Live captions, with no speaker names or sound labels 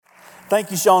Thank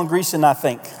you, Sean Greason, I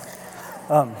think.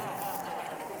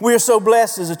 We are so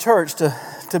blessed as a church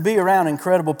to be around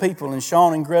incredible people, and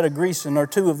Sean and Greta Greason are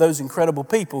two of those incredible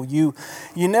people. You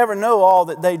never know all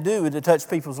that they do to touch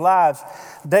people's lives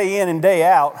day in and day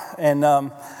out, and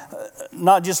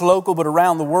not just local but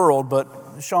around the world. But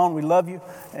Sean, we love you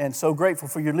and so grateful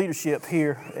for your leadership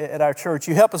here at our church.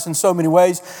 You help us in so many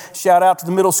ways. Shout out to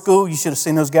the middle school. You should have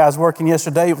seen those guys working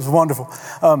yesterday. It was wonderful.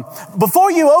 Before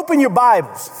you open your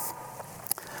Bibles,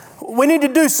 we need to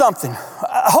do something.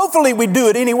 Hopefully we do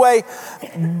it anyway,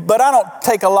 but I don't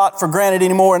take a lot for granted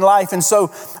anymore in life. And so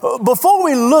before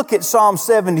we look at Psalm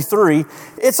 73,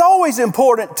 it's always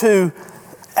important to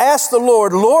ask the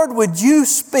Lord, Lord, would you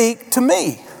speak to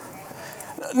me?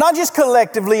 Not just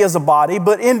collectively as a body,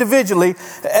 but individually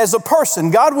as a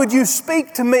person. God, would you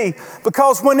speak to me?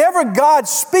 Because whenever God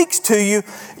speaks to you,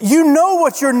 you know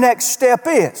what your next step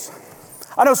is.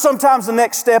 I know sometimes the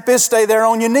next step is stay there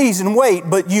on your knees and wait,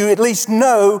 but you at least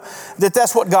know that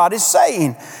that's what God is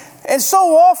saying. And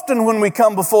so often when we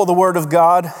come before the Word of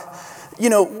God,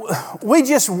 we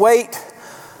just wait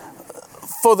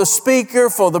for the speaker,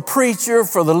 for the preacher,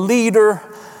 for the leader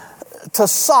to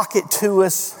sock it to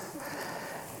us.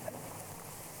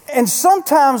 And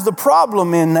sometimes the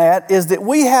problem in that is that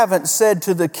we haven't said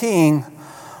to the King,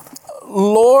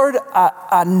 Lord,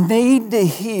 I need to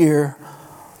hear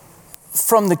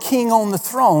from the King on the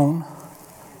throne,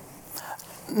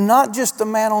 not just the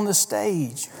man on the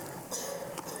stage.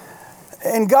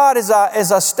 And God, as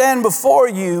I stand before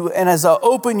you and as I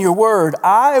open your word,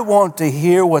 I want to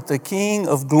hear what the King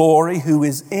of glory who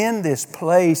is in this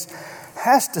place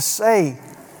has to say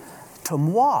to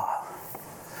moi.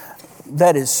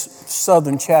 That is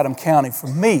Southern Chatham County for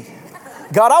me.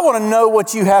 God, I want to know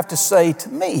what you have to say to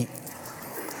me.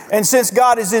 And since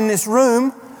God is in this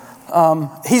room,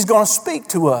 He's going to speak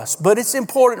to us, but it's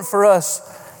important for us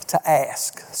to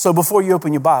ask. So before you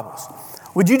open your Bibles,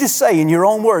 would you just say in your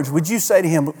own words, would you say to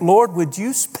Him, Lord, would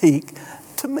you speak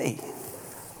to me?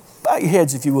 Bow your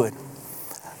heads if you would.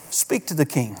 Speak to the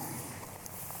King.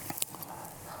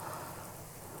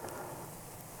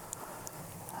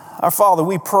 Our Father,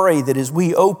 we pray that as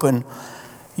we open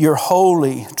your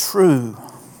holy, true,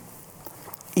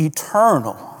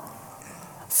 eternal,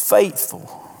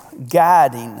 faithful,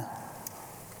 guiding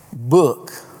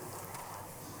book,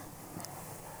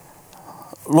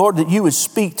 Lord, that you would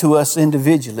speak to us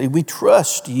individually. We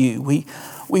trust you. We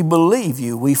believe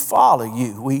you. We follow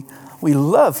you. We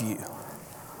love you.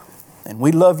 And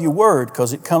we love your word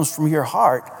because it comes from your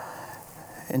heart.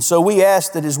 And so we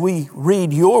ask that as we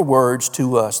read your words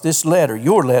to us, this letter,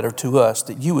 your letter to us,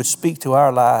 that you would speak to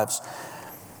our lives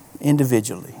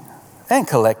individually and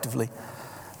collectively.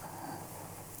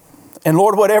 And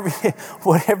Lord,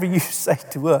 whatever you say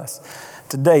to us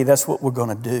today, that's what we're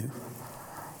going to do.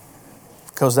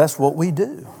 Because that's what we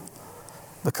do.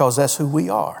 Because that's who we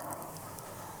are.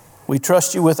 We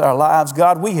trust you with our lives.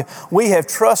 God, we have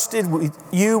trusted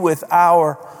you with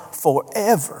our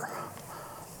forever.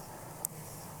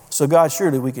 So God,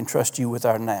 surely we can trust you with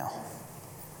our now.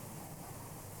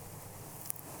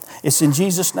 It's in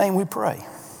Jesus' name we pray.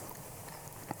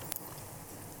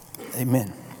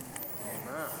 Amen.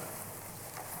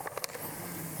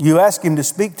 You asked him to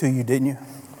speak to you, didn't you?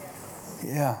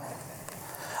 Yeah.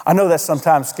 I know that's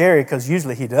sometimes scary because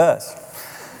usually he does.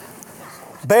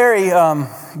 Barry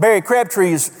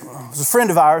Crabtree was a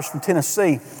friend of ours from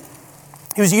Tennessee.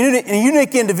 He was a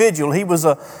unique individual. He was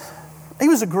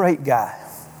a great guy.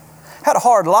 Had a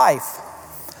hard life,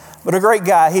 but a great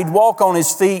guy. He'd walk on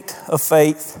his feet of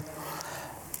faith.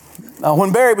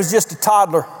 When Barry was just a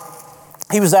toddler,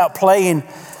 he was out playing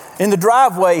in the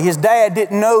driveway. His dad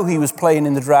didn't know he was playing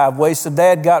in the driveway, so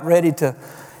Dad got ready to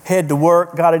head to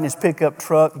work, got in his pickup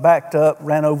truck, backed up,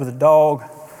 ran over the dog.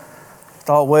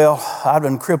 Thought, well, I've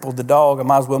been crippled the dog. I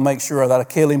might as well make sure that I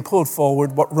kill him. Pulled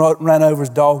forward, ran over his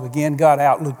dog again, got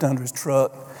out, looked under his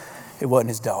truck. It wasn't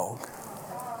his dog.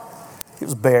 It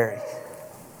was Barry.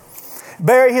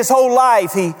 Barry, his whole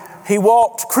life, he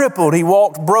walked crippled. He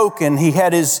walked broken. He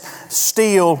had his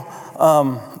steel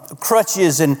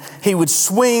crutches, and he would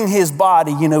swing his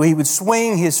body. He would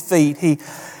swing his feet.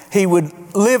 He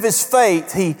would live his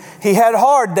faith. He had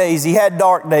hard days. He had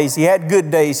dark days. He had good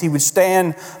days. He would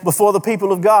stand before the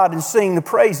people of God and sing the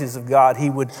praises of God. He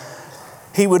would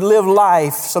live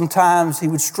life. Sometimes he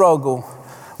would struggle.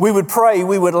 We would pray.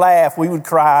 We would laugh. We would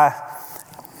cry.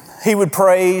 He would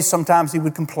praise. Sometimes he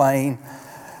would complain.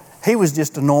 He was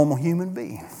just a normal human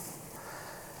being.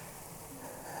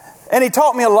 And he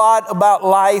taught me a lot about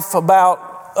life,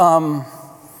 about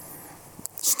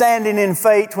standing in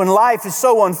faith when life is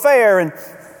so unfair. And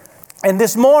And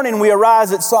this morning we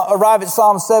arrive at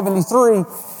Psalm 73.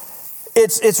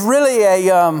 It's really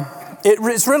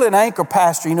it's really an anchor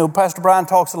passage. You know, Pastor Brian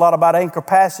talks a lot about anchor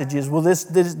passages. Well, this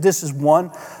is one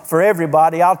for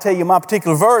everybody. I'll tell you my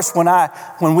particular verse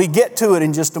when we get to it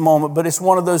in just a moment, but it's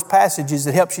one of those passages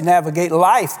that helps you navigate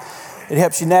life. It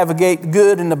helps you navigate the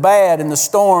good and the bad and the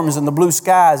storms and the blue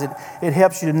skies. It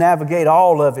helps you to navigate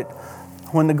all of it.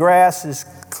 When the grass is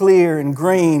clear and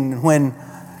green, when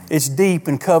it's deep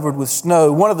and covered with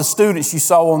snow. One of the students you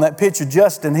saw on that picture,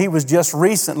 Justin, he was just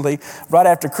recently, right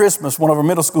after Christmas, one of our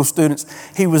middle school students,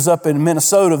 he was up in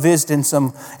Minnesota visiting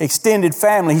some extended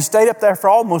family. He stayed up there for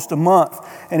almost a month.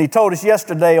 And he told us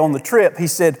yesterday on the trip, he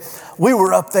said, we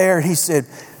were up there, and he said,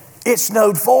 it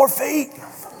snowed 4 feet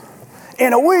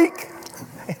in a week.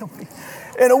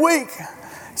 In a week.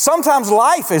 Sometimes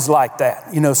life is like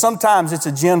that. You know, sometimes it's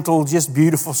a gentle, just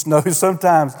beautiful snow.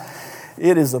 Sometimes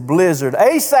it is a blizzard.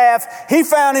 Asaph, he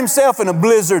found himself in a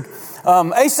blizzard.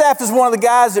 Asaph is one of the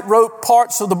guys that wrote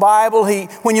parts of the Bible.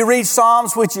 When you read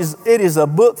Psalms, it is a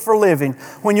book for living.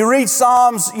 When you read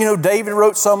Psalms, you know, David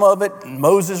wrote some of it.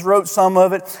 Moses wrote some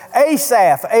of it.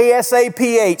 Asaph,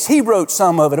 A-S-A-P-H, he wrote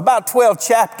some of it, about 12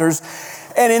 chapters.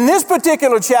 And in this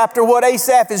particular chapter, what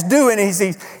Asaph is doing is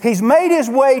he's made his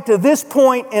way to this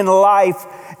point in life,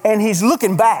 and he's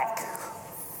looking back.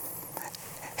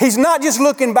 He's not just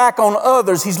looking back on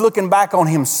others, he's looking back on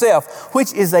himself,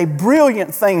 which is a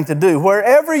brilliant thing to do.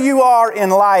 Wherever you are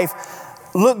in life,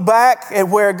 look back at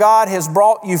where God has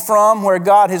brought you from, where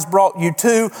God has brought you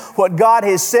to, what God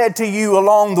has said to you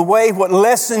along the way, what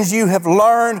lessons you have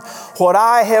learned, what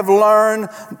I have learned,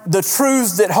 the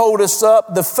truths that hold us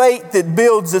up, the faith that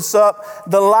builds us up,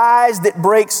 the lies that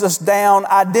breaks us down,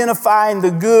 identifying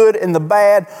the good and the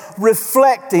bad,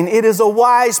 reflecting. It is a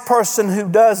wise person who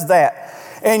does that.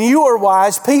 And you are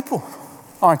wise people,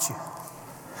 aren't you?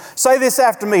 Say this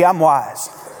after me, I'm wise.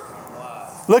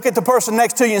 Look at the person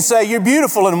next to you and say, you're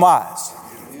beautiful and wise.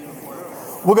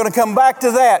 We're going to come back to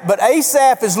that. But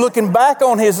Asaph is looking back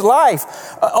on his life,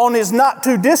 on his not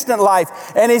too distant life.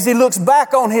 And as he looks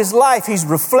back on his life, he's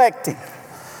reflecting.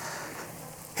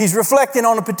 He's reflecting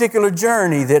on a particular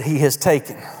journey that he has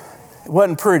taken. It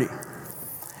wasn't pretty.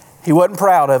 He wasn't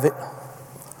proud of it.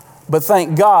 But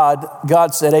thank God,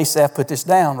 God said, Asaph, put this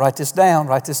down, write this down,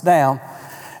 write this down.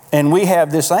 And we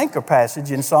have this anchor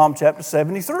passage in Psalm chapter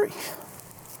 73.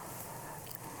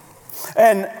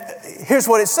 And here's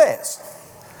what it says.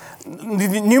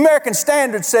 The New American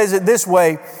Standard says it this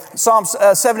way, Psalm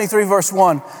 73 verse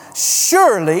 1,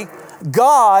 surely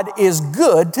God is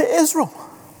good to Israel.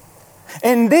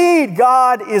 Indeed,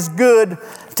 God is good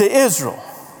to Israel,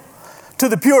 to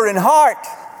the pure in heart.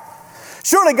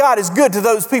 Surely God is good to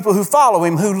those people who follow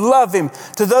Him, who love Him,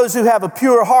 to those who have a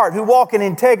pure heart, who walk in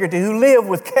integrity, who live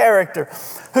with character,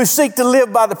 who seek to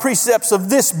live by the precepts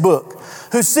of this book,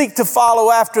 who seek to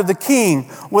follow after the King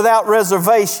without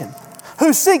reservation,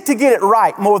 who seek to get it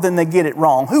right more than they get it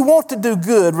wrong, who want to do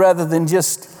good rather than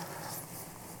just...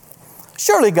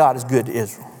 Surely God is good to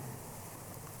Israel.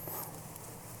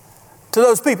 To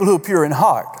those people who are pure in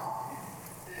heart.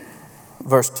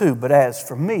 Verse 2, but as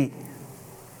for me,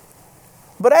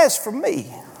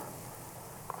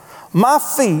 my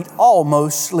feet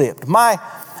almost slipped. My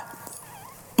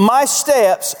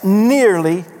steps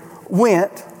nearly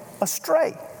went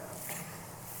astray.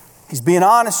 He's being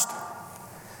honest.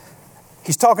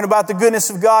 He's talking about the goodness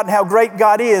of God and how great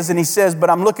God is. And he says, but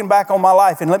I'm looking back on my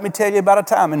life. And let me tell you about a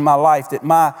time in my life that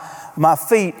my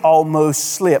feet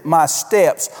almost slipped. My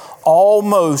steps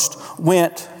almost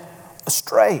went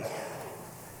astray.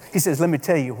 He says, let me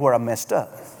tell you where I messed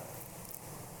up.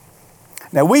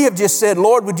 Now, we have just said,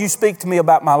 Lord, would you speak to me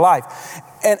about my life?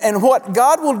 And what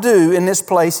God will do in this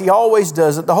place, He always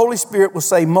does it. The Holy Spirit will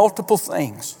say multiple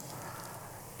things.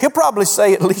 He'll probably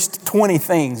say at least 20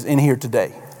 things in here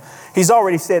today. He's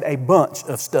already said a bunch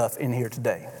of stuff in here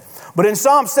today. But in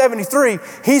Psalm 73,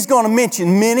 He's going to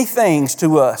mention many things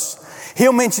to us.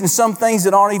 He'll mention some things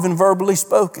that aren't even verbally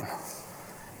spoken.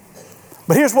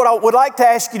 But here's what I would like to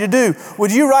ask you to do.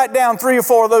 Would you write down 3 or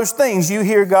 4 of those things you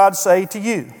hear God say to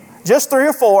you? Just 3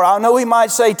 or 4. I know He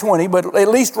might say 20, but at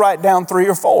least write down 3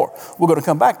 or 4. We're going to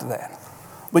come back to that.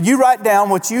 But you write down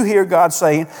what you hear God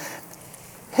saying.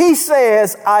 He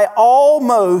says, I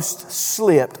almost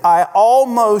slipped. I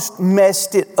almost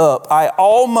messed it up. I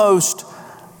almost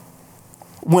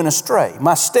went astray.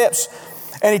 My steps.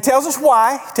 And He tells us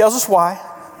why. He tells us why.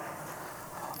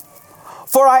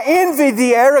 For I envied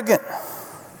the arrogant.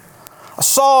 I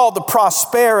saw the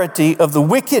prosperity of the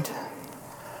wicked.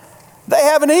 They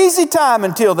have an easy time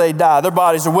until they die. Their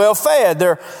bodies are well fed.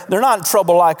 They're not in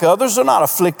trouble like others. They're not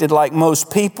afflicted like most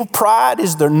people. Pride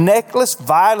is their necklace.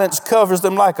 Violence covers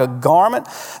them like a garment.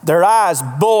 Their eyes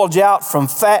bulge out from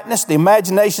fatness. The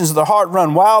imaginations of their heart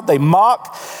run wild. They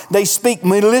mock. They speak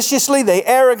maliciously. They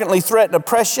arrogantly threaten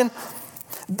oppression.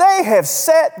 They have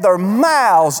set their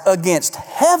mouths against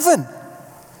heaven.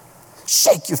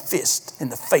 Shake your fist in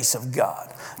the face of God.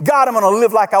 God, I'm going to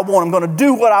live like I want. I'm going to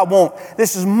do what I want.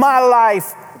 This is my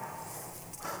life.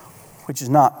 Which is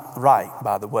not right,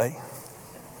 by the way.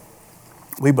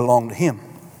 We belong to Him.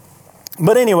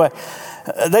 But anyway,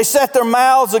 they set their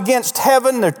mouths against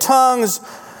heaven. Their tongues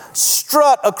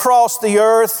strut across the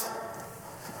earth.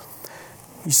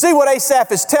 You see what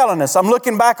Asaph is telling us. I'm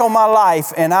looking back on my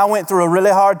life, and I went through a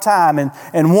really hard time.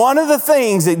 And one of the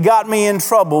things that got me in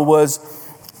trouble was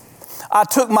I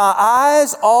took my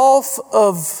eyes off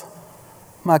of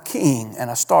my king and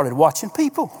I started watching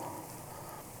people.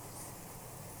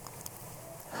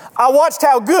 I watched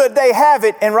how good they have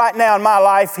it, and right now in my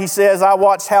life, he says, I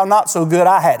watched how not so good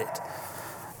I had it.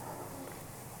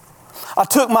 I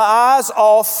took my eyes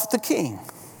off the king.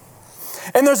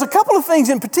 And there's a couple of things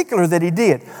in particular that he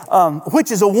did,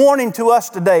 which is a warning to us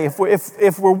today.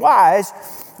 If we're wise,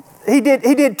 he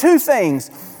did two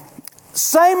things.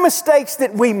 Same mistakes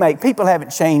that we make. People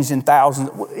haven't changed in thousands.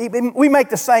 We make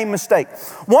the same mistake.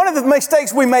 One of the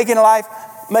mistakes we make in life,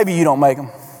 maybe you don't make them.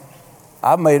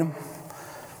 I've made them.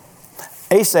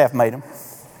 Asaph made them.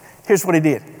 Here's what he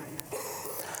did.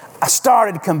 I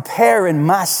started comparing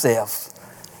myself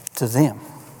to them.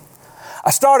 I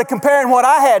started comparing what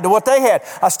I had to what they had.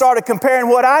 I started comparing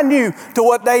what I knew to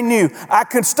what they knew. I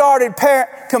started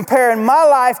comparing my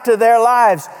life to their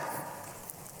lives.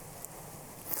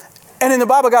 And in the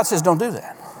Bible, God says, don't do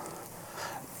that.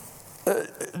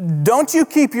 Don't you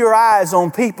keep your eyes on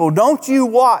people. Don't you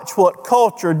watch what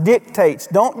culture dictates.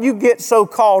 Don't you get so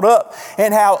caught up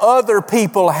in how other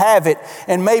people have it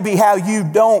and maybe how you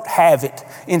don't have it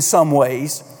in some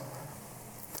ways.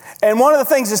 And one of the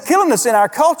things that's killing us in our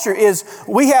culture is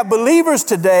we have believers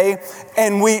today,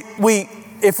 and we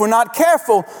if we're not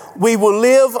careful, we will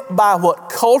live by what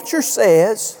culture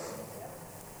says.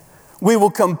 We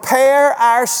will compare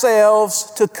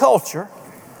ourselves to culture.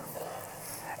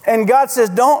 And God says,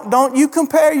 don't you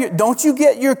compare don't you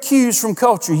get your cues from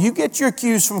culture. You get your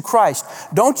cues from Christ.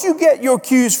 Don't you get your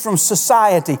cues from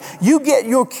society. You get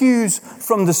your cues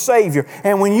from the Savior.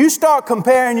 And when you start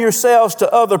comparing yourselves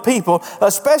to other people,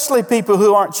 especially people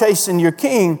who aren't chasing your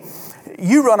King,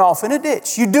 you run off in a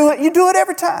ditch. You do it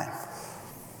every time.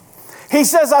 He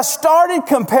says, I started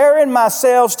comparing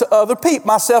myself to other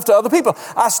people.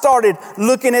 I started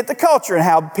looking at the culture and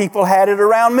how people had it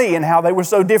around me and how they were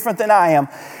so different than I am.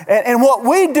 And what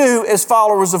we do as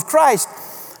followers of Christ,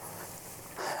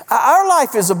 our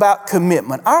life is about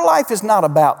commitment. Our life is not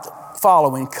about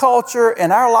following culture,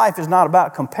 and our life is not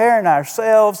about comparing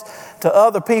ourselves to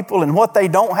other people and what they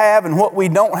don't have and what we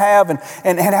don't have and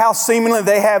how seemingly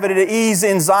they have it at ease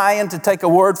in Zion, to take a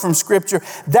word from Scripture.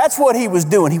 That's what he was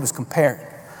doing. He was comparing.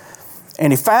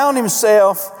 And he found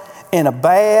himself in a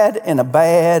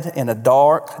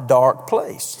dark, dark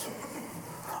place.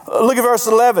 Look at verse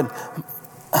 11.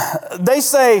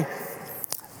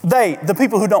 The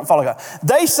people who don't follow God,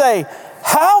 they say,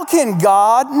 how can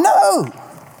God know?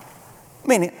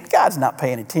 Meaning, God's not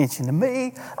paying attention to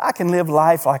me. I can live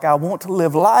life like I want to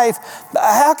live life.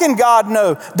 How can God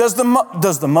know? Does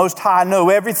the Most High know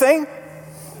everything?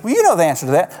 Well, you know the answer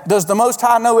to that. Does the Most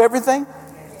High know everything?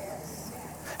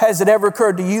 Has it ever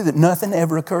occurred to you that nothing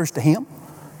ever occurs to Him?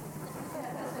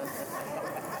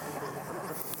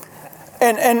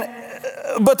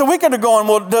 But the wicked are going,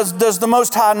 well, does the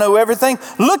Most High know everything?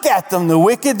 Look at them, the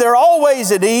wicked. They're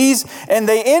always at ease, and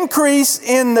they increase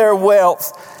in their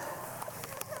wealth.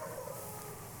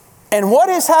 And what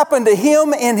has happened to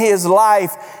him in his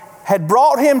life had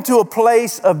brought him to a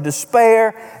place of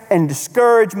despair and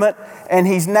discouragement, and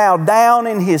he's now down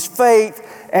in his faith,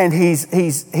 and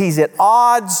he's at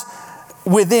odds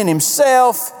within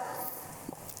himself,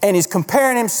 and he's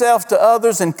comparing himself to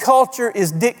others, and culture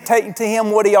is dictating to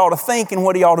him what he ought to think and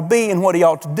what he ought to be and what he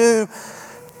ought to do.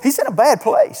 He's in a bad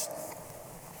place.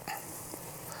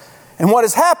 And what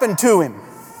has happened to him?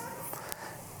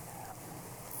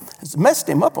 It's messed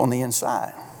him up on the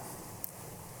inside.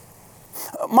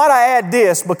 Might I add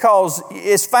this, because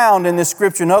it's found in this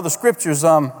scripture and other scriptures.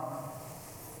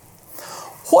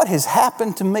 What has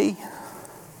happened to me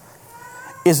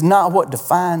is not what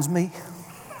defines me.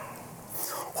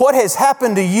 What has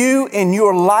happened to you in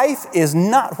your life is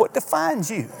not what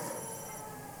defines you.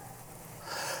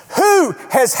 Who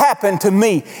has happened to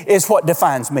me is what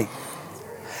defines me.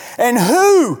 And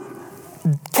who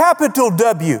Capital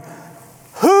W.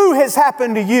 Who has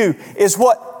happened to you is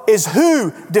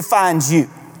who defines you.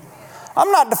 I'm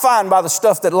not defined by the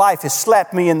stuff that life has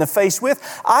slapped me in the face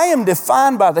with. I am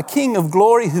defined by the King of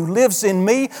Glory who lives in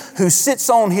me, who sits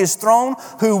on His throne,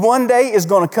 who one day is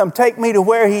going to come take me to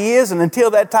where He is, and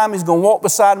until that time He's going to walk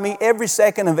beside me every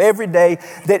second of every day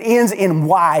that ends in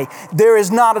Y. There is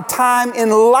not a time in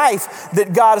life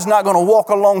that God is not going to walk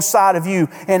alongside of you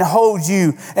and hold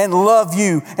you and love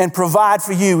you and provide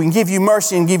for you and give you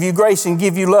mercy and give you grace and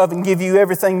give you love and give you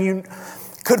everything you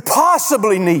could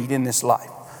possibly need in this life.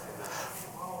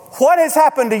 What has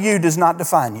happened to you does not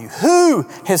define you. Who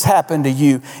has happened to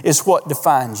you is what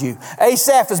defines you.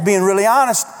 Asaph is being really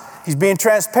honest. He's being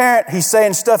transparent. He's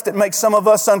saying stuff that makes some of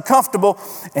us uncomfortable.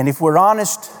 And if we're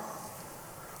honest,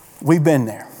 we've been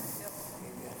there.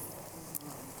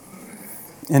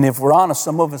 And if we're honest,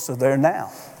 some of us are there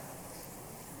now.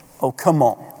 Oh, come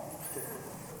on.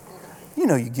 You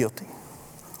know you're guilty.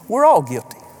 We're all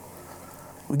guilty.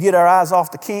 We get our eyes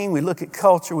off the King. We look at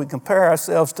culture. We compare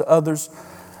ourselves to others.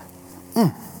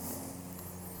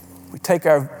 We take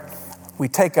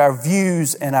our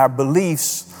views and our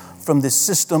beliefs from this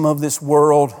system of this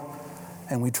world,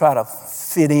 and we try to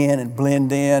fit in and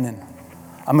blend in. And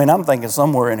I'm thinking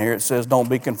somewhere in here it says, don't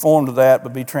be conformed to that,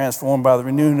 but be transformed by the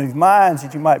renewing of your minds,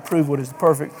 that you might prove what is the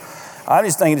perfect. I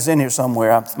just think it's in here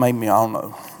somewhere. Maybe, I don't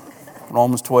know.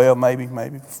 Romans 12, maybe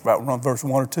about verse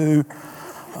 1 or 2.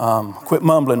 Quit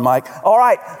mumbling, Mike. All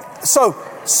right. So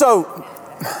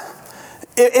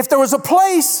if there was a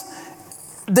place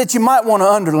that you might want to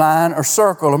underline or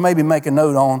circle or maybe make a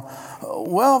note on,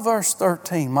 well, verse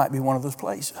 13 might be one of those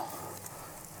places.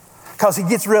 Because he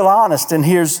gets real honest, and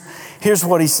here's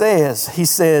what he says. He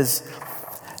says,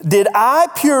 did I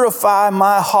purify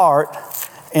my heart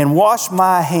and wash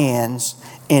my hands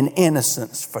in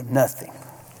innocence for nothing?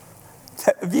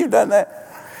 Have you done that?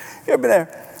 You ever been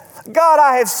there? God,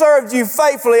 I have served you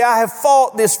faithfully. I have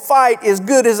fought this fight as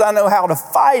good as I know how to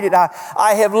fight it.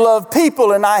 I have loved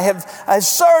people, and I have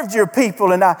served your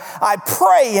people, and I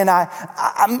pray, and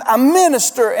I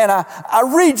minister, and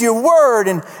I read your word,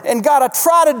 and God, I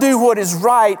try to do what is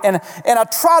right, and I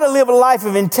try to live a life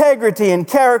of integrity and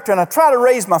character, and I try to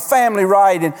raise my family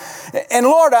right, and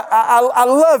Lord, I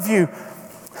love you.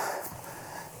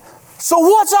 So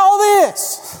what's all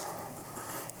this?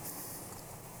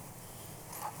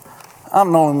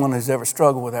 I'm the only one who's ever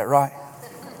struggled with that, right?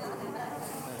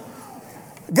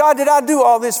 God, did I do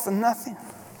all this for nothing?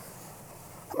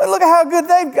 Look at how good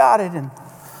they've got it. And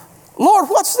Lord,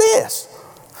 what's this?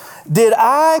 Did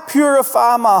I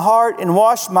purify my heart and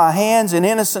wash my hands in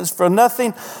innocence for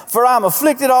nothing? For I'm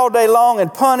afflicted all day long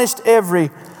and punished every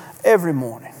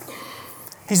morning.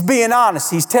 He's being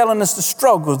honest. He's telling us the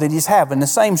struggle that he's having, the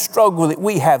same struggle that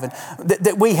we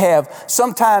have.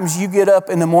 Sometimes you get up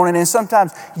in the morning, and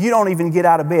sometimes you don't even get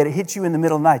out of bed. It hits you in the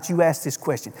middle of the night. You ask this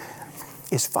question: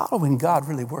 is following God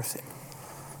really worth it?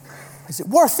 Is it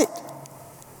worth it?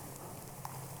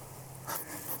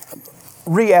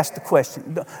 Re-ask the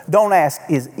question. Don't ask,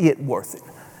 is it worth it?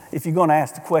 If you're going to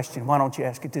ask the question, why don't you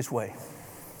ask it this way?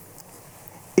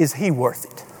 Is he worth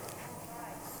it?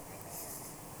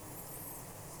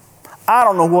 I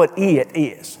don't know what it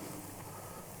is.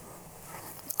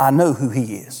 I know who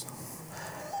he is.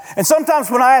 And sometimes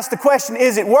when I ask the question,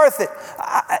 is it worth it?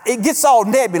 It gets all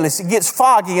nebulous. It gets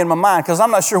foggy in my mind because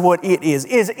I'm not sure what it is.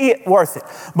 Is it worth it?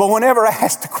 But whenever I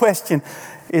ask the question,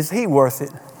 is he worth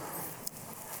it?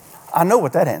 I know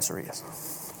what that answer is.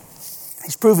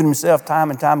 He's proven himself time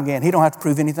and time again. He don't have to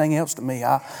prove anything else to me.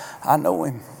 I know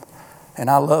him, and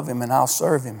I love him, and I'll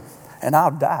serve him, and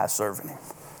I'll die serving him.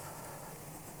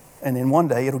 And then one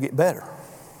day it'll get better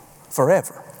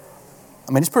forever.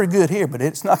 It's pretty good here, but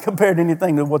it's not compared to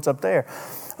anything to what's up there.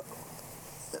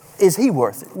 Is he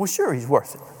worth it? Well, sure, he's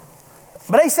worth it.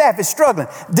 But Asaph is struggling.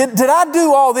 Did I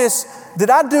do all this?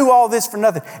 Did I do all this for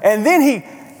nothing? And then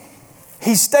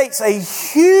he states a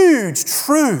huge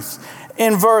truth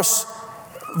in verses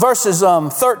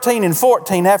 13 and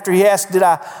 14 after he asked, did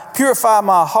I purify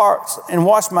my heart and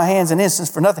wash my hands in innocence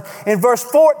for nothing? In verse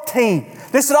 14,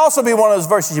 this would also be one of those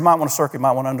verses you might want to circle, you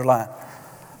might want to underline.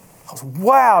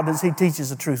 Wow, does he teach us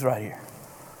the truth right here.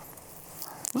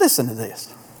 Listen to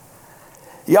this.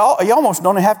 You almost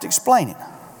don't even have to explain it.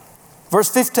 Verse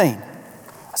 15.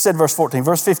 I said verse 14.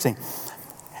 Verse 15.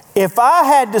 If I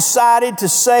had decided to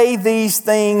say these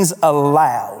things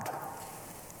aloud,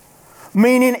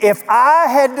 meaning if I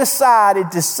had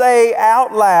decided to say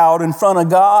out loud in front of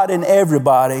God and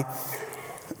everybody,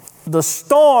 the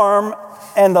storm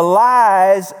and the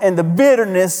lies and the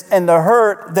bitterness and the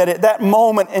hurt that at that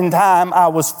moment in time I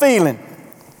was feeling.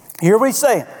 Here we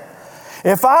say,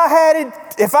 If I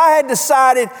had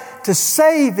decided to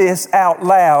say this out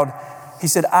loud, he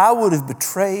said, I would have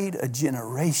betrayed a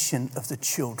generation of the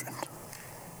children.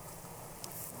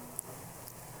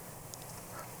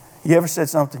 You ever said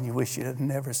something you wish you had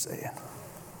never said?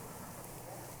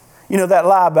 You know that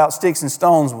lie about sticks and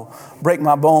stones will break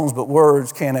my bones, but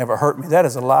words can't ever hurt me. That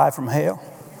is a lie from hell.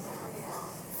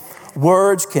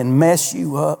 Words can mess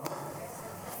you up.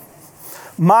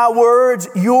 My words,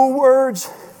 your words,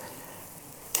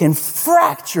 can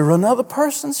fracture another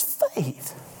person's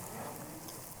faith.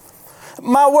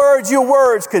 My words, your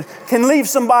words can leave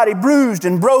somebody bruised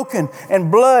and broken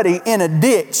and bloody in a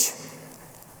ditch.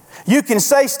 You can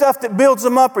say stuff that builds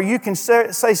them up, or you can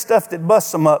say stuff that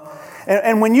busts them up.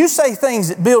 And when you say things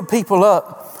that build people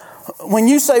up, when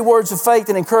you say words of faith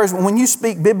and encouragement, when you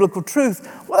speak biblical truth,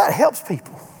 well, that helps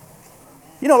people.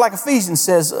 You know, like Ephesians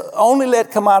says, only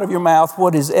let come out of your mouth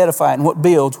what is edifying, what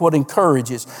builds, what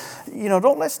encourages. You know,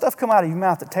 don't let stuff come out of your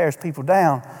mouth that tears people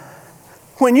down.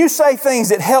 When you say things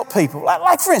that help people,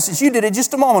 like for instance, you did it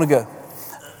just a moment ago.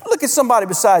 Look at somebody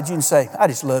beside you and say, I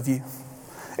just love you.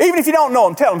 Even if you don't know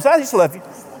them, tell them, say, I just love you.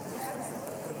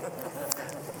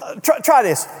 Try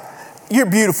this. You're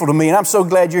beautiful to me, and I'm so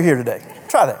glad you're here today.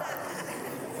 Try that.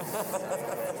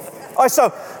 All right,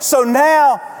 so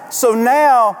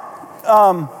now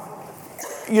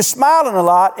you're smiling a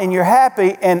lot and you're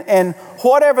happy, and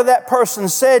whatever that person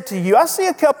said to you, I see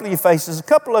a couple of your faces. A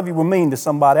couple of you were mean to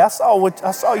somebody. I saw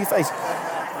your face.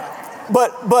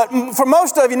 But for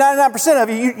most of you, 99% of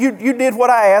you did what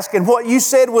I asked, and what you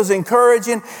said was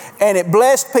encouraging, and it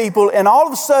blessed people, and all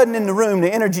of a sudden in the room,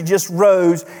 the energy just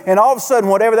rose, and all of a sudden,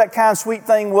 whatever that kind of sweet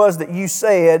thing was that you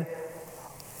said,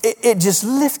 it just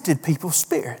lifted people's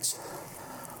spirits.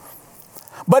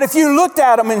 But if you looked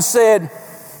at them and said,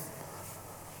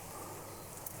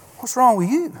 what's wrong with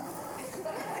you?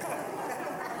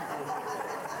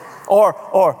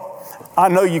 Or I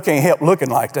know you can't help looking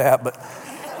like that, but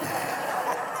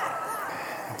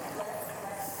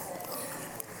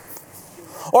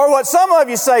or what some of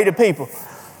you say to people,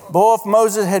 boy, if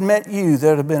Moses had met you,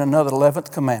 there'd have been another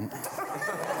 11th commandment.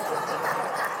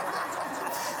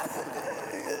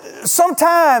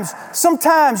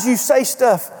 Sometimes you say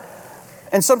stuff,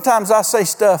 and sometimes I say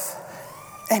stuff,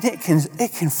 and it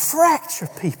can fracture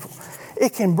people.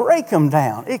 It can break them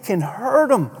down. It can hurt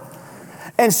them.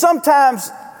 And sometimes,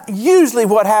 usually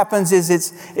what happens is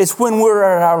it's when we're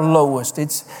at our lowest.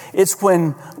 It's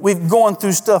when we've gone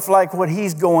through stuff like what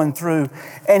he's going through.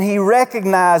 And he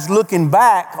recognized, looking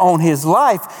back on his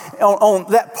life, on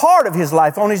that part of his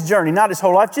life, on his journey, not his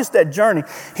whole life, just that journey,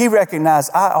 he recognized,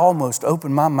 I almost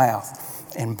opened my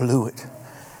mouth and blew it.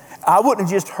 I wouldn't have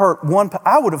just hurt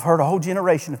I would have hurt a whole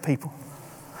generation of people.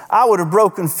 I would have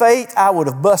broken faith. I would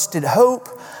have busted hope.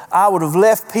 I would have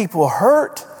left people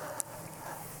hurt.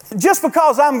 Just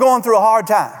because I'm going through a hard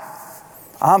time.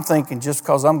 I'm thinking just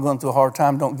because I'm going through a hard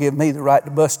time, don't give me the right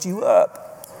to bust you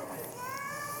up.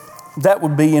 That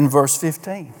would be in verse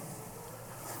 15.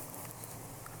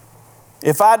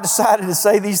 If I decided to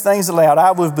say these things aloud,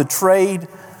 I would have betrayed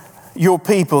your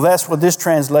people. That's what this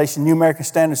translation, New American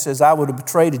Standard, says. I would have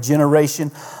betrayed a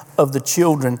generation of the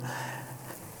children.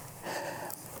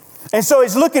 And so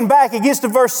he's looking back, he gets to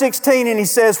verse 16 and he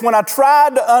says, when I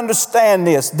tried to understand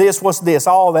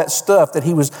all that stuff that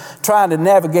he was trying to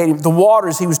navigate, the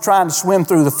waters he was trying to swim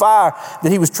through, the fire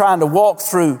that he was trying to walk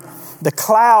through, the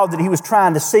cloud that he was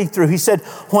trying to see through. He said,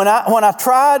 when I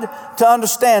tried to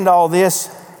understand all this,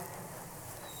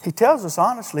 he tells us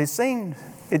honestly, it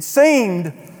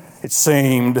seemed,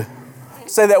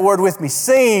 say that word with me,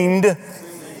 seemed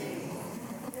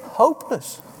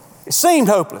hopeless. It seemed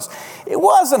hopeless. It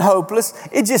wasn't hopeless.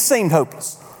 It just seemed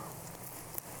hopeless.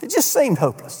 It just seemed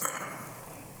hopeless.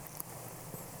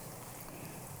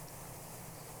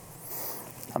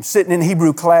 I'm sitting in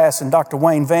Hebrew class, and Dr.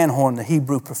 Wayne Van Horn, the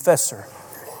Hebrew professor,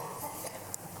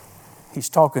 he's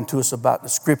talking to us about the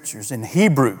scriptures in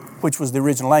Hebrew, which was the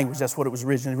original language. That's what it was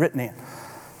originally written in.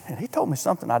 And he told me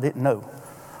something I didn't know.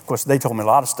 Of course, they told me a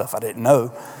lot of stuff I didn't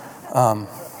know.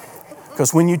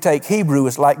 Because when you take Hebrew,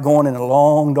 it's like going in a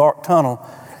long, dark tunnel.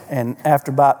 And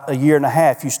after about a year and a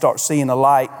half, you start seeing a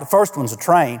light. The first one's a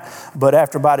train, but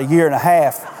after about a year and a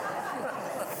half.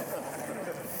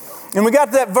 And we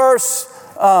got that verse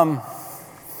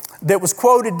that was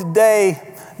quoted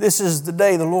today. This is the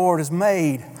day the Lord has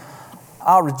made.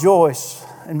 I'll rejoice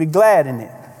and be glad in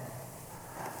it.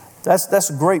 That's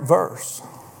a great verse.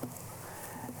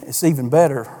 It's even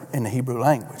better in the Hebrew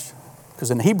language. Because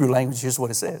in the Hebrew language, here's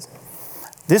what it says.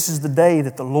 This is the day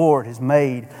that the Lord has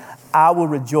made. I will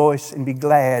rejoice and be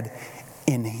glad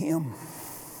in Him.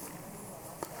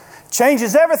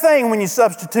 Changes everything when you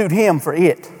substitute Him for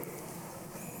it.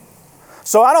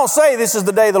 So I don't say this is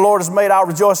the day the Lord has made, I'll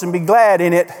rejoice and be glad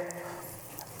in it.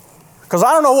 Because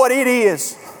I don't know what it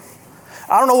is.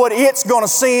 I don't know what it's going to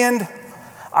send.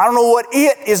 I don't know what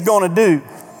it is going to do.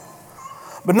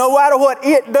 But no matter what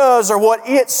it does or what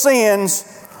it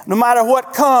sends, no matter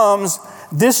what comes,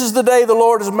 this is the day the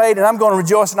Lord has made, and I'm going to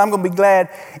rejoice and I'm going to be glad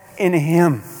in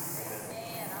Him.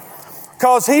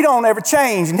 Because He don't ever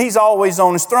change, and He's always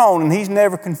on His throne, and He's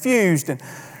never confused,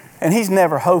 and He's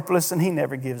never hopeless, and He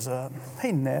never gives up.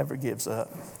 He never gives up.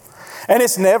 And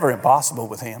it's never impossible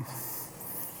with Him.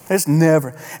 It's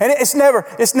never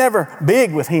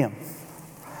big with Him.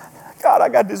 God, I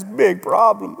got this big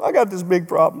problem.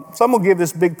 So I'm going to give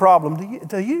this big problem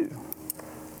to you.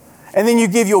 And then you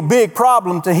give your big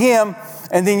problem to Him,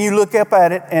 and then you look up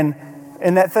at it, and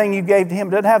that thing you gave to Him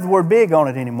doesn't have the word big on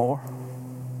it anymore.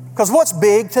 Because what's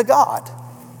big to God?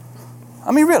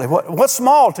 I mean, really, what's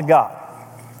small to God?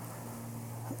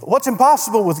 What's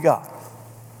impossible with God?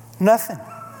 Nothing.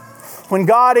 When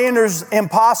God enters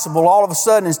impossible, all of a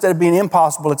sudden, instead of being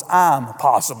impossible, it's I'm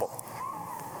possible.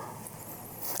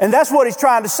 And that's what He's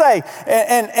trying to say.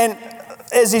 And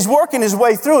as He's working His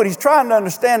way through it, He's trying to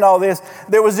understand all this.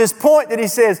 There was this point that He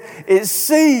says, it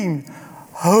seemed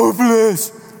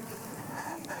hopeless.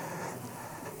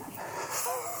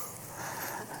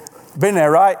 Been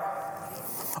there, right?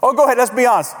 Oh, go ahead, let's be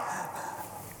honest.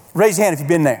 Raise your hand if you've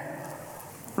been there.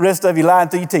 The rest of you lying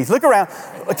through your teeth. Look around.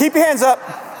 Keep your hands up.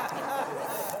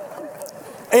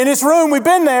 In this room, we've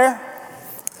been there.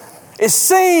 It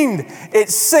seemed.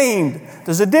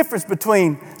 There's a difference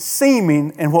between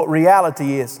seeming and what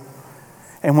reality is.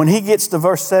 And when he gets to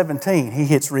verse 17, he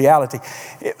hits reality.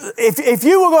 If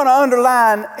you were going to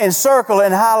underline and circle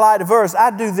and highlight a verse,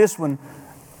 I'd do this one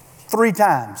 3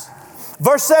 times.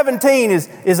 Verse 17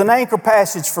 is an anchor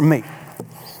passage for me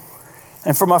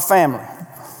and for my family.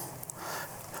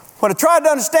 When I tried to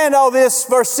understand all this,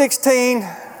 verse 16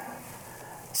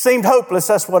 seemed hopeless.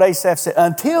 That's what Asaph said.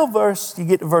 You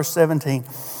get to verse 17.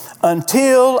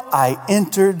 Until I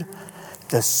entered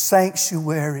the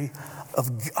sanctuary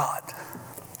of God.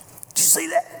 Did you see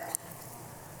that?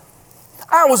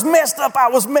 I was messed up. I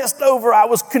was messed over. I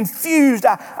was confused.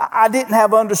 I didn't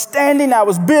have understanding. I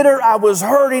was bitter. I was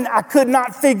hurting. I could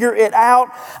not figure it out.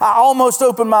 I almost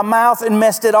opened my mouth and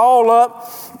messed it all up.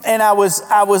 And I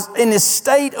was in this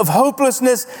state of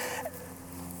hopelessness.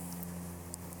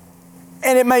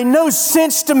 And it made no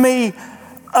sense to me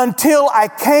until I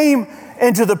came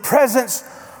into the presence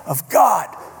of God.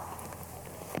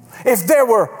 If there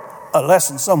were a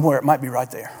lesson somewhere, it might be right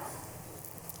there.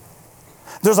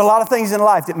 There's a lot of things in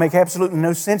life that make absolutely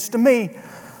no sense to me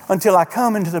until I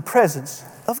come into the presence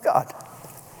of God.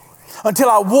 Until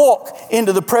I walk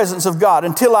into the presence of God.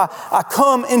 Until I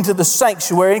come into the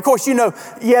sanctuary. And of course,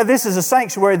 this is a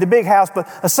sanctuary, the big house, but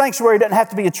a sanctuary doesn't have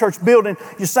to be a church building.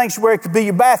 Your sanctuary could be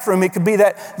your bathroom. It could be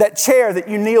that chair that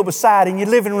you kneel beside in your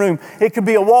living room. It could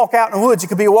be a walk out in the woods. It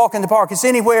could be a walk in the park. It's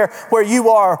anywhere where you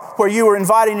are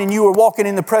inviting and you are walking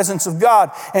in the presence of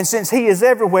God. And since He is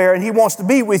everywhere and He wants to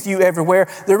be with you everywhere,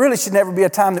 there really should never be a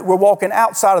time that we're walking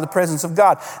outside of the presence of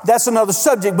God. That's another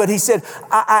subject, but he said,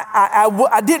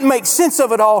 I didn't make sense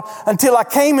of it all until I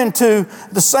came into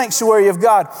the sanctuary of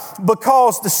God.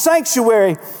 Because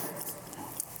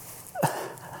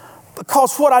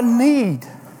what I need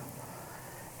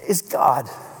is God.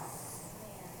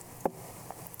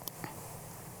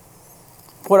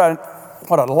 What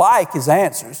I like is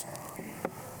answers,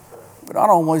 but I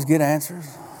don't always get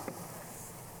answers.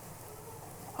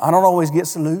 I don't always get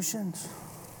solutions.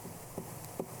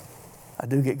 I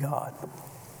do get God.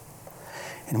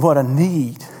 And what I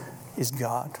need is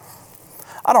God.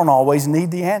 I don't always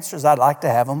need the answers. I'd like to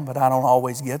have them, but I don't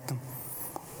always get them.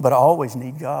 But I always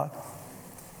need God.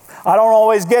 I don't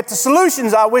always get the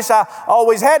solutions. I wish I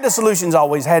always had the solutions,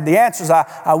 always had the answers.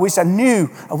 I wish I knew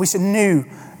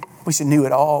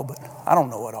it all, but I don't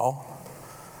know it all.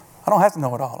 I don't have to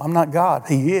know it all. I'm not God.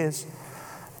 He is.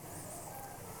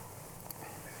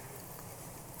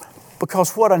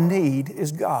 Because what I need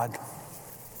is God.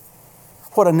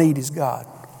 What I need is God.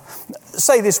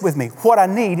 Say this with me. What I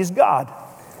need is God.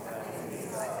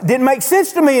 Didn't make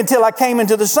sense to me until I came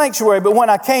into the sanctuary. But when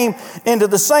I came into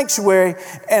the sanctuary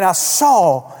and I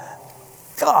saw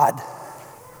God,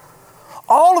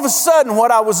 all of a sudden what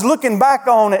I was looking back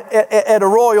on at a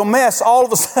royal mess, all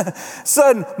of a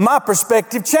sudden my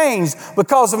perspective changed.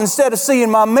 Because instead of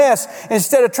seeing my mess,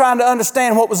 instead of trying to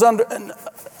understand what was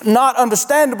not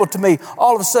understandable to me,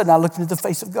 all of a sudden I looked into the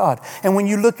face of God. And when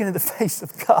you look into the face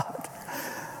of God,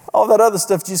 all that other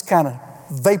stuff just kind of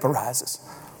vaporizes.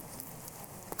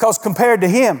 Because compared to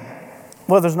Him,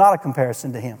 Well, there's not a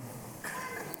comparison to Him.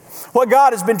 What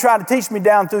God has been trying to teach me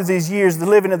down through these years, the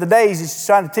living of the days, He's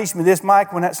trying to teach me this,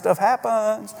 Mike, when that stuff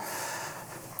happens.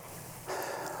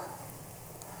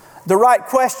 The right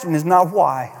question is not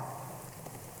why.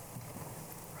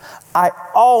 I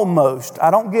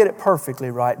don't get it perfectly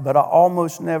right, but I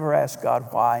almost never ask God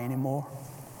why anymore.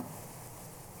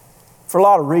 For a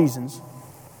lot of reasons.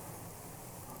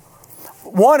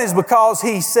 One is because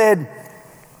He said,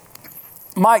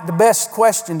 Mike, the best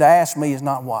question to ask me is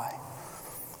not why.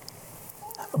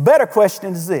 A better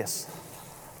question is this: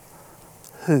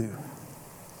 who?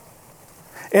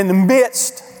 In the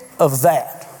midst of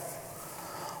that,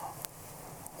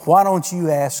 why don't you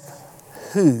ask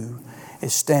who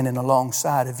is standing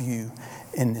alongside of you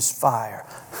in this fire?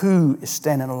 Who is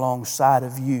standing alongside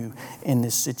of you in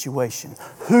this situation?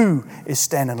 Who is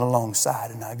standing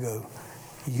alongside? And I go,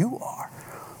 you are.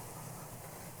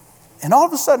 And all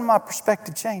of a sudden my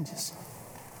perspective changes.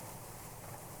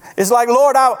 It's like,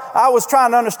 Lord, I was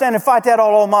trying to understand and fight that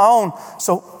all on my own.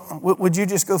 So would you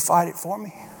just go fight it for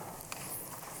me?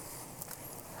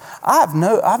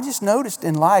 I've just noticed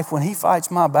in life when He fights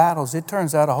my battles, it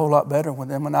turns out a whole lot better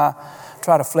than when I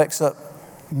try to flex up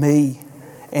me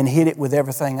and hit it with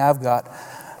everything I've got.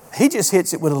 He just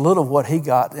hits it with a little of what He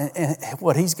got and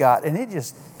what He's got, and it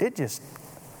just,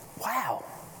 wow.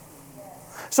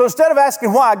 So instead of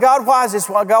asking why, God, why is this?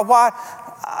 Why, God, why?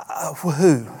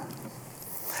 Who?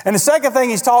 And the second thing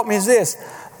He's taught me is this.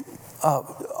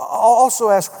 Also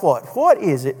ask what? What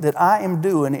is it that I am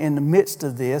doing in the midst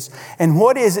of this? And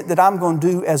what is it that I'm going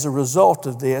to do as a result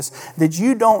of this that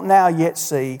you don't now yet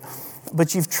see,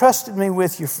 but you've trusted me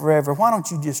with you forever? Why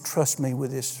don't you just trust me with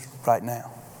this right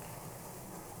now?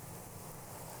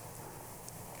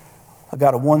 I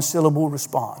got a one-syllable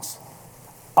response.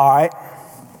 All right.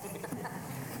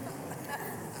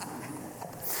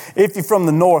 If you're from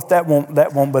the north, that won't.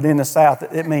 But in the south,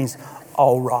 it means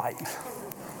all right.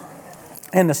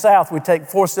 In the south, we take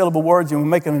 4-syllable words and we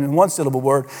make them into 1-syllable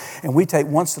word, and we take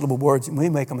 1-syllable words and we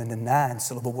make them into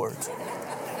 9-syllable words.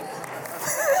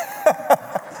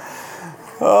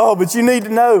 Oh, but you need to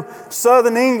know,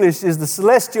 Southern English is the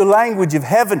celestial language of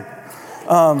heaven.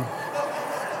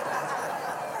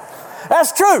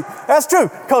 That's true. That's true.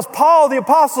 Because Paul the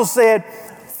Apostle said,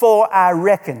 "For I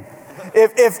reckon."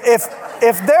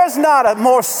 If there's not a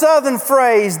more Southern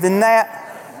phrase than that.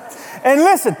 And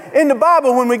listen, in the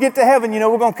Bible, when we get to heaven,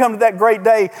 we're going to come to that great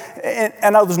day. And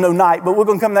I know there's no night, but we're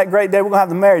going to come to that great day. We're going to have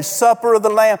the marriage supper of the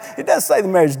Lamb. It doesn't say the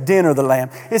marriage dinner of the Lamb.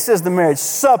 It says the marriage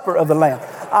supper of the Lamb.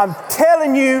 I'm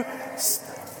telling you,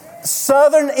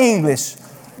 Southern English,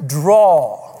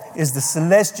 drawl, is the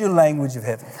celestial language of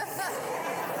heaven.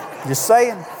 Just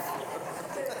saying.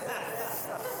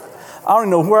 I don't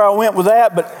know where I went with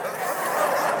that, but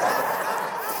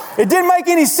it didn't make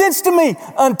any sense to me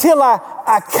until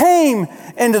I came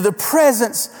into the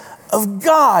presence of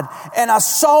God and I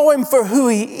saw Him for who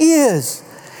He is.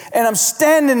 And I'm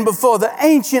standing before the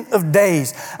Ancient of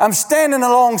Days. I'm standing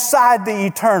alongside the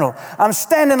Eternal. I'm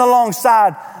standing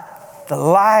alongside the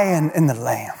Lion and the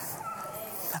Lamb.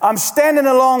 I'm standing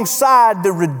alongside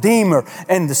the Redeemer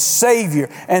and the Savior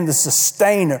and the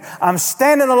Sustainer. I'm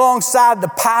standing alongside the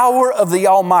power of the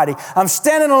Almighty. I'm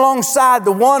standing alongside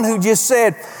the one who just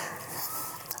said,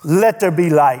 "Let there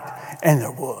be light," and there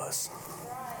was.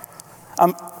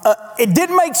 It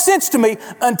didn't make sense to me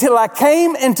until I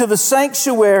came into the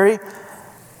sanctuary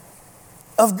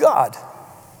of God.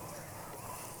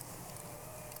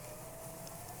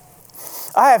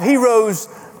 I have heroes.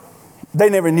 They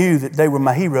never knew that they were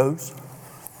my heroes.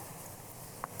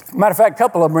 Matter of fact, a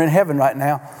couple of them are in heaven right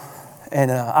now. And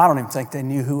I don't even think they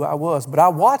knew who I was. But I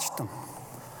watched them.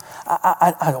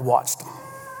 I watched them.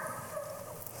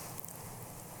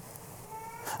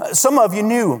 Some of you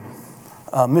knew them.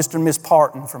 Mr. and Miss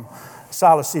Parton from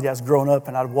Silas City. I was growing up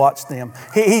and I'd watch them.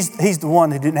 He's the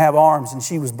one who didn't have arms and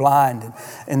she was blind.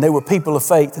 And they were people of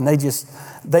faith. And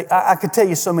I could tell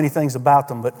you so many things about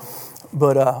them. But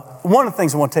one of the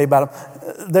things I want to tell you about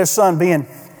them, their son Ben,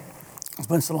 it's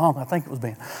been so long, I think it was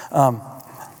Ben.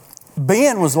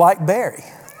 Ben was like Barry.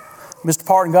 Mr.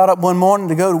 Parton got up one morning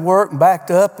to go to work and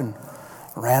backed up and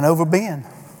ran over Ben.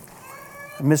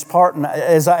 And Miss Parton,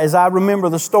 as I remember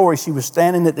the story, she was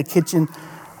standing at the kitchen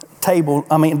table,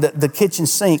 the kitchen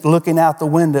sink, looking out the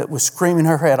window, was screaming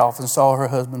her head off and saw her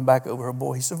husband back over her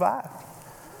boy. He survived.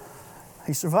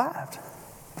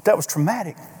 But that was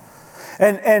traumatic.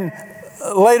 And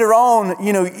later on,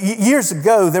 years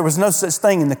ago, there was no such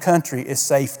thing in the country as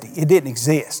safety. It didn't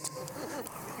exist.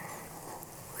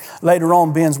 Later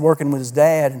on, Ben's working with his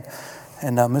dad,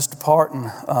 and Mr.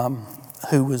 Parton,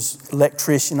 who was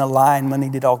electrician, a lineman. He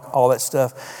did all that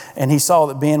stuff. And he saw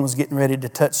that Ben was getting ready to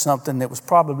touch something that was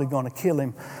probably going to kill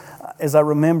him. As I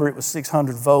remember, it was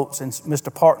 600 volts, and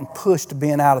Mr. Parton pushed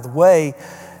Ben out of the way,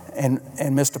 and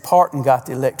Mr. Parton got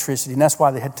the electricity, and that's why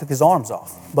they took his arms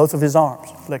off, both of his arms.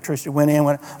 Electricity went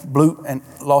in, blew, and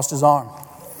lost his arm.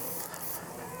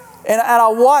 And I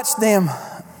watched them,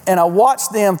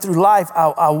 through life.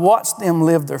 I watched them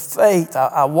live their faith.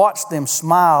 I watched them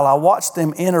smile. I watched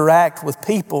them interact with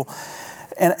people.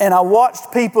 And I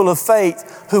watched people of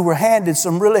faith who were handed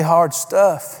some really hard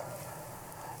stuff.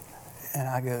 And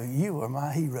I go, you are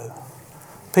my hero.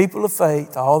 People of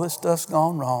faith, all this stuff's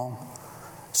gone wrong.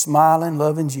 Smiling,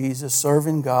 loving Jesus,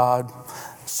 serving God,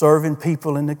 serving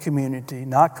people in the community,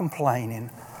 not complaining.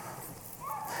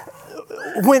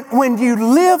 When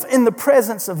you live in the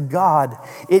presence of God,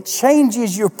 it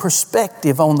changes your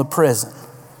perspective on the present.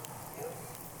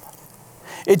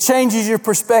 It changes your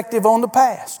perspective on the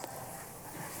past.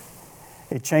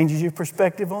 It changes your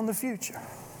perspective on the future.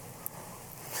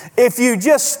 If you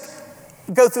just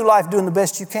go through life doing the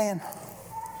best you can,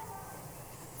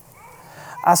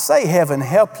 I say heaven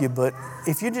help you, but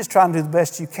if you're just trying to do the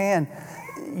best you can,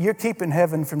 you're keeping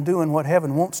heaven from doing what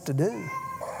heaven wants to do.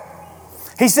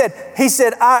 He said,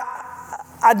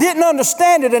 I didn't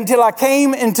understand it until I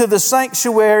came into the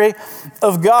sanctuary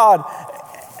of God.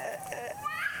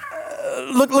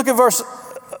 Look at verse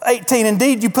 18.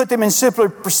 Indeed, you put them in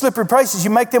slippery places. You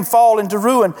make them fall into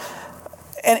ruin.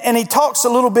 And he talks a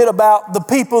little bit about the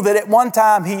people that at one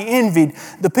time he envied,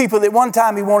 the people that one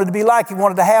time he wanted to be like. He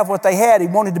wanted to have what they had. He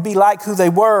wanted to be like who they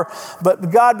were.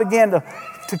 But God began to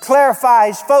clarify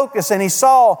his focus, and he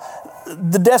saw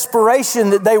the desperation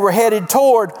that they were headed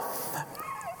toward.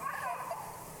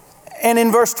 And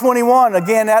in verse 21,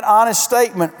 again, that honest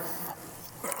statement,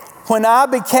 when I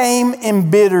became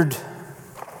embittered,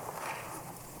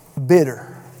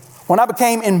 when I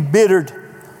became embittered,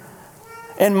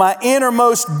 and my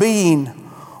innermost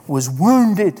being was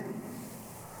wounded.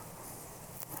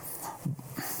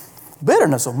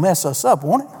 Bitterness will mess us up,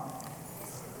 won't it?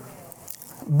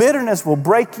 Bitterness will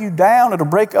break you down. It'll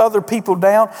break other people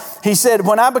down. He said,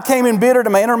 when I became embittered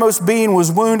and my innermost being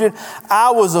was wounded, I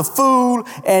was a fool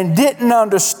and didn't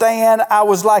understand. I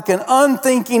was like an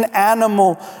unthinking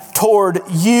animal toward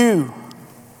you.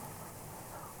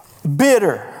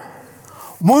 Bitter,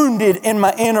 wounded in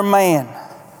my inner man.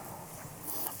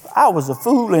 I was a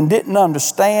fool and didn't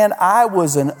understand. I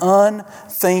was an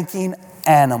unthinking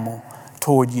animal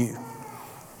toward you.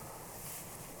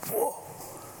 Whoa.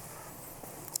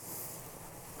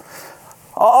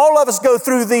 All of us go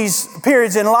through these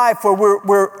periods in life where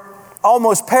we're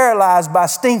almost paralyzed by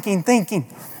stinking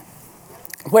thinking,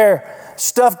 where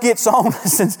stuff gets on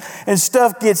us and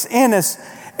stuff gets in us,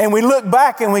 and we look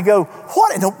back and we go,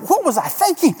 what was I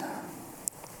thinking?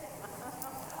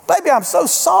 Baby, I'm so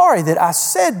sorry that I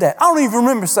said that. I don't even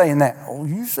remember saying that. Oh,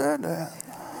 you said that.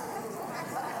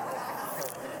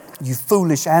 You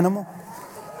foolish animal.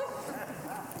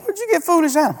 Where'd you get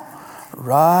foolish animal?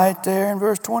 Right there in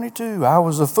verse 22. I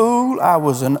was a fool. I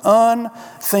was an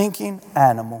unthinking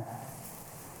animal.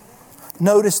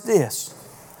 Notice this.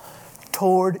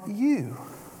 Toward you.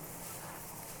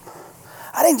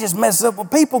 I didn't just mess up with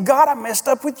people. God, I messed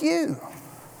up with you.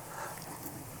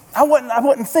 I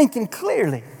wasn't thinking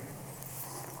clearly,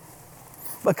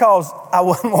 because I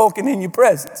wasn't walking in your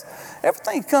presence.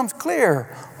 Everything comes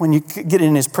clear when you get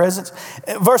in his presence.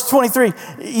 Verse 23,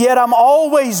 yet I'm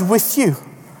always with you.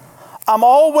 I'm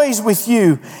always with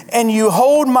you, and you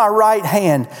hold my right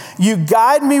hand. You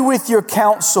guide me with your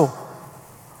counsel.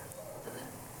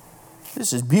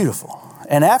 This is beautiful.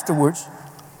 And afterwards,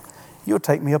 you'll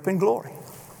take me up in glory.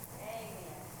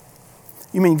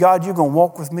 You mean, God, you're going to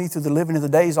walk with me through the living of the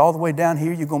days all the way down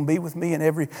here? You're going to be with me in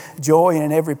every joy and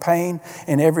in every pain,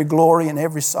 in every glory and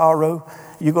every sorrow.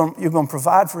 You're going to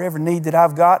provide for every need that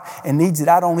I've got and needs that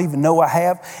I don't even know I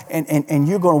have. And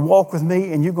you're going to walk with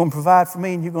me, and you're going to provide for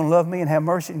me, and you're going to love me and have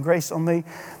mercy and grace on me.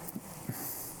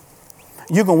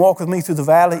 You're going to walk with me through the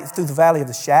valley of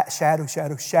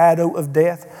the shadow of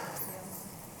death.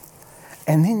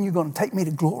 And then you're going to take me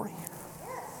to glory.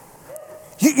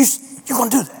 You're going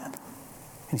to do that.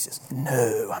 And he says,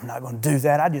 no, I'm not going to do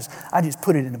that. I just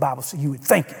put it in the Bible so you would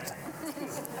think it.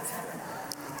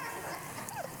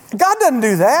 God doesn't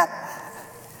do that.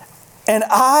 And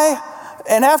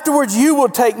afterwards you will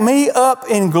take me up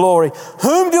in glory.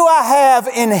 Whom do I have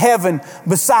in heaven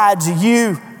besides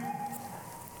you?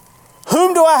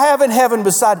 Whom do I have in heaven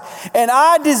beside? And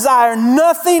I desire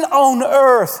nothing on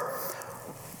earth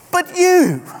but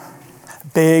you.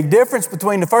 Big difference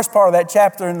between the first part of that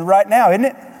chapter and right now, isn't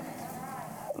it?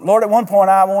 Lord, at one point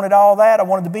I wanted all that. I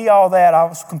wanted to be all that. I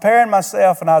was comparing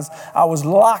myself, and I was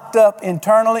locked up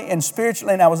internally and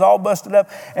spiritually, and I was all busted up.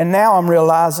 And now I'm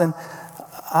realizing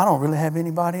I don't really have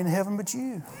anybody in heaven but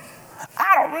you.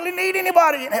 I don't really need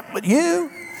anybody in heaven but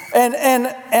you. And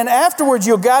afterwards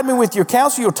you'll guide me with your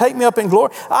counsel. You'll take me up in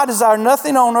glory. I desire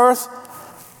nothing on earth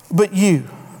but you.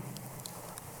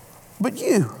 But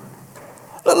you.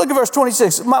 Look at verse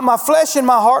 26. My flesh and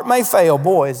my heart may fail.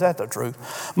 Boy, is that the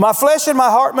truth. My flesh and my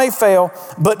heart may fail,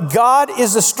 but God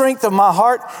is the strength of my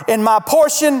heart and my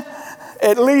portion,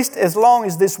 at least as long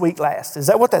as this week lasts. Is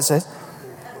that what that says?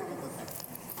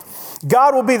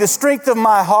 God will be the strength of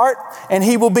my heart, and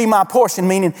He will be my portion,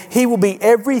 meaning He will be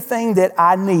everything that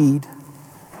I need.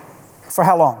 For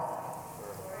how long?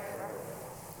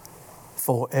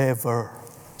 Forever.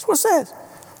 That's what it says.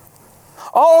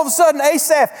 All of a sudden,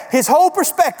 Asaph, his whole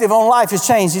perspective on life has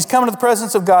changed. He's coming to the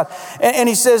presence of God. And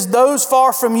he says, those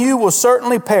far from you will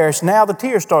certainly perish. Now the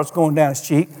tear starts going down his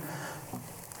cheek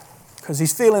because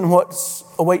he's feeling what's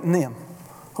awaiting them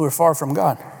who are far from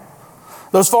God.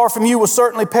 Those far from you will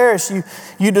certainly perish.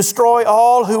 You destroy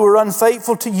all who are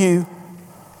unfaithful to you,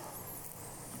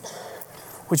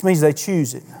 which means they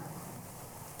choose it.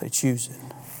 They choose it.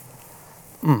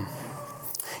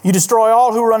 You destroy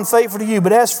all who are unfaithful to you.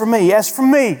 But as for me,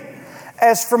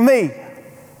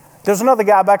 there's another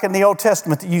guy back in the Old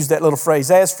Testament that used that little phrase,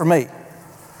 as for me.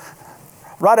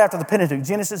 Right after the Pentateuch,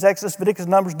 Genesis, Exodus, Leviticus,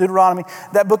 Numbers, Deuteronomy,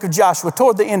 that book of Joshua,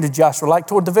 toward the end of Joshua, like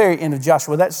toward the very end of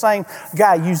Joshua, that same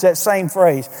guy used that same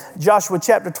phrase. Joshua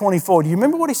chapter 24. Do you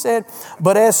remember what he said?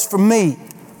 But as for me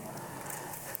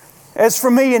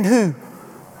and who?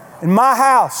 In my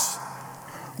house,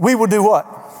 we will do what?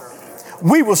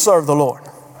 We will serve the Lord.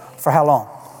 For how long?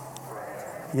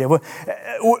 Yeah,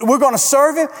 we're going to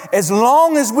serve Him as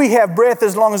long as we have breath,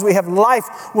 as long as we have life.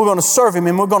 We're going to serve Him,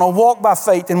 and we're going to walk by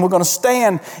faith, and we're going to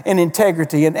stand in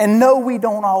integrity. And no, we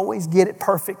don't always get it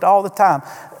perfect all the time.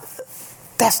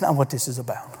 That's not what this is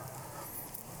about.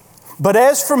 But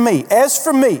as for me,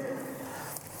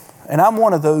 and I'm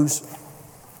one of those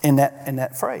in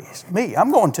that phrase. Me,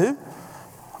 I'm not going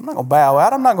to bow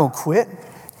out. I'm not going to quit.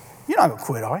 You're not going to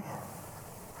quit, are you?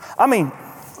 I mean,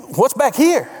 what's back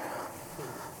here?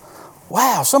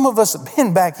 Wow, some of us have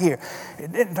been back here.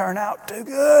 It didn't turn out too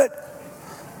good.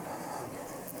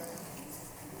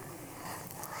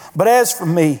 But as for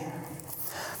me,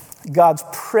 God's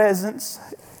presence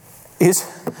is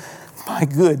my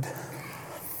good.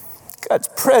 God's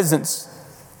presence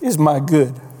is my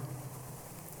good.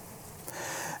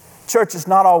 Church is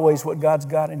not always what God's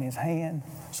got in His hand.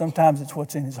 Sometimes it's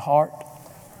what's in His heart.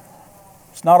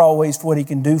 It's not always what He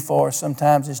can do for us.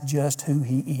 Sometimes it's just who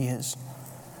He is.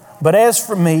 But as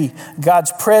for me,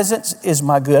 God's presence is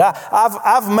my good.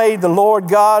 I've made the Lord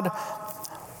God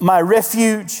my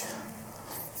refuge.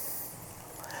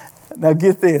 Now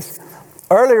get this.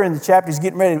 Earlier in the chapter, he's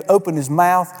getting ready to open his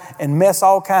mouth and mess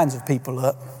all kinds of people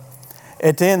up.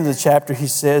 At the end of the chapter, he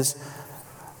says,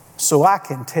 so I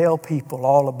can tell people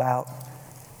all about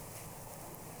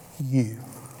you.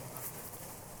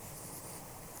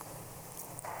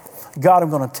 God, I'm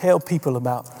going to tell people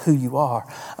about who you are.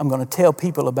 I'm going to tell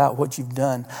people about what you've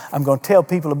done. I'm going to tell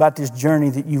people about this journey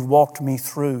that you've walked me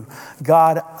through.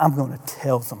 God, I'm going to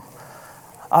tell them.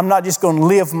 I'm not just going to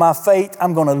live my faith.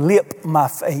 I'm going to lip my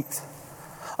faith.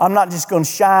 I'm not just going to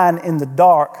shine in the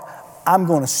dark. I'm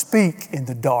going to speak in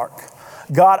the dark.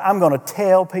 God, I'm going to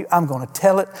tell people. I'm going to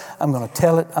tell it. I'm going to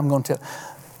tell it. I'm going to tell it.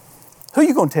 Who are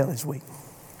you going to tell this week?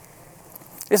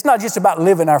 It's not just about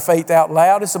living our faith out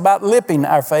loud. It's about lipping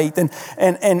our faith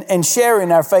and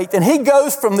sharing our faith. And he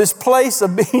goes from this place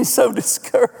of being so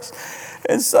discouraged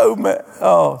and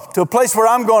to a place where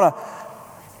I'm going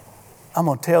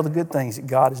to tell the good things that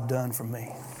God has done for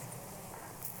me.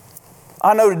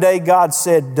 I know today God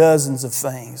said dozens of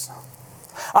things.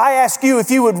 I ask you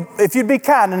if you'd be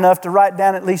kind enough to write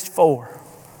down at least 4.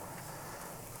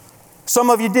 Some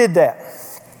of you did that.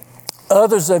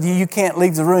 Others of you can't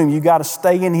leave the room. You got to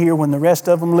stay in here when the rest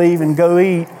of them leave and go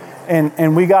eat.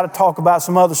 And we got to talk about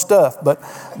some other stuff. But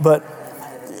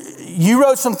you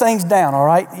wrote some things down, all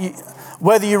right?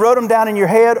 Whether you wrote them down in your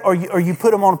head or you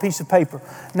put them on a piece of paper.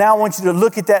 Now I want you to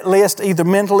look at that list, either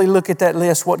mentally look at that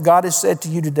list, what God has said to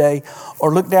you today,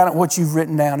 or look down at what you've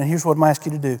written down. And here's what I'm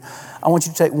asking you to do. I want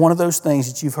you to take one of those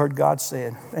things that you've heard God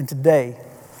said, and today,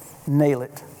 nail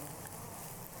it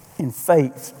in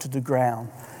faith to the ground.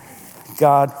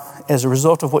 God, as a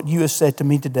result of what you have said to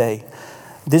me today,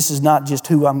 this is not just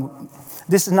what I'm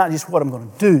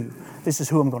going to do. This is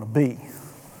who I'm going to be.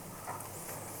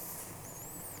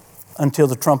 Until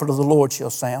the trumpet of the Lord shall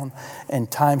sound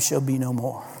and time shall be no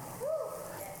more.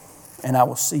 and I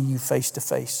will see you face to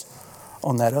face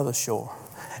on that other shore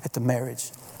at the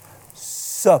marriage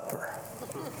supper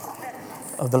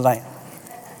of the Lamb.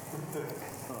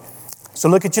 So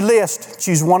look at your list.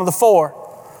 Choose one of the four.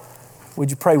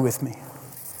 Would you pray with me?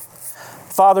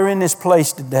 Father, in this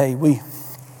place today, we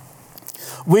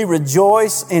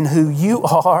rejoice in who you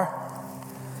are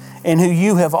and who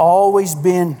you have always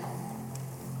been.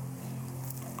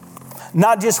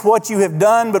 Not just what you have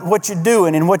done, but what you're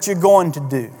doing and what you're going to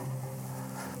do.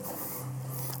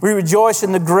 We rejoice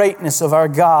in the greatness of our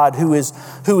God who is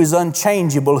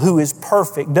unchangeable, who is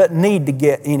perfect, doesn't need to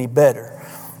get any better.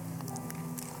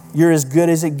 You're as good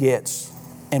as it gets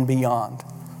and beyond.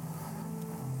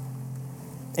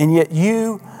 And yet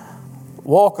you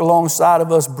walk alongside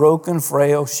of us broken,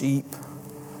 frail sheep.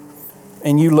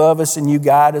 And you love us and you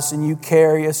guide us and you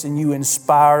carry us and you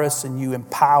inspire us and you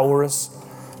empower us.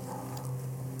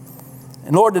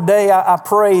 And Lord, today I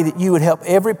pray that you would help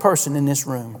every person in this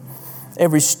room,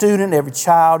 every student, every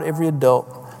child, every adult,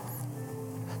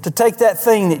 to take that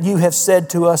thing that you have said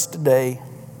to us today,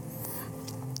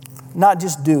 not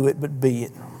just do it, but be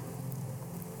it.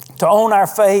 To own our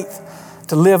faith,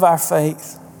 to live our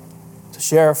faith, to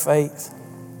share our faith.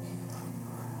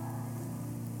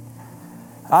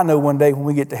 I know one day when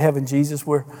we get to heaven, Jesus,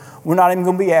 we're not even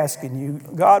going to be asking you,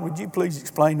 God, would you please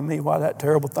explain to me why that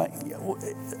terrible thing?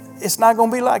 It's not going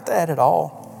to be like that at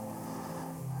all.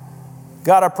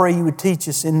 God, I pray you would teach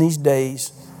us in these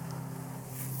days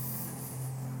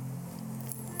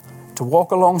to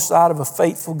walk alongside of a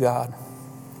faithful God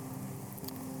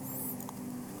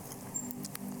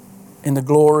in the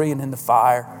glory and in the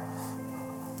fire,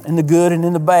 in the good and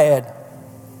in the bad,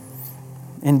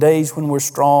 in days when we're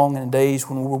strong and in days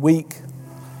when we're weak.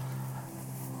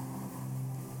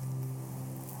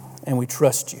 And we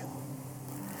trust you.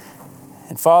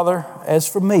 And Father, as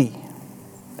for me,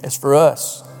 as for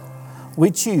us,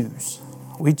 we choose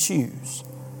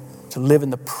to live in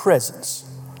the presence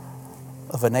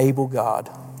of an able God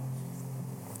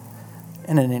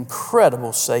and an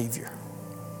incredible Savior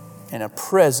and a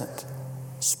present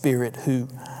Spirit who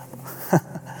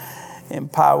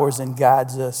empowers and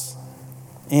guides us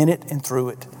in it and through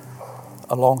it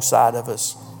alongside of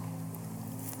us.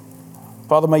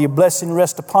 Father, may your blessing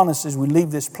rest upon us as we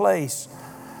leave this place.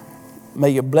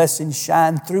 May your blessing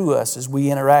shine through us as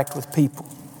we interact with people.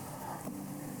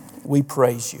 We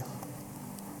praise you.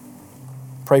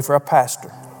 Pray for our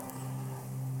pastor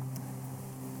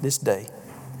this day.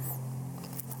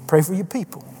 Pray for your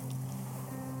people.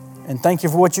 And thank you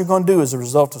for what you're going to do as a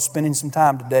result of spending some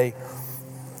time today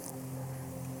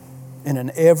in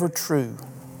an ever true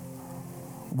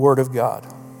Word of God.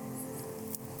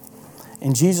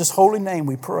 In Jesus' holy name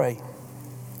we pray.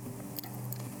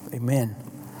 Amen.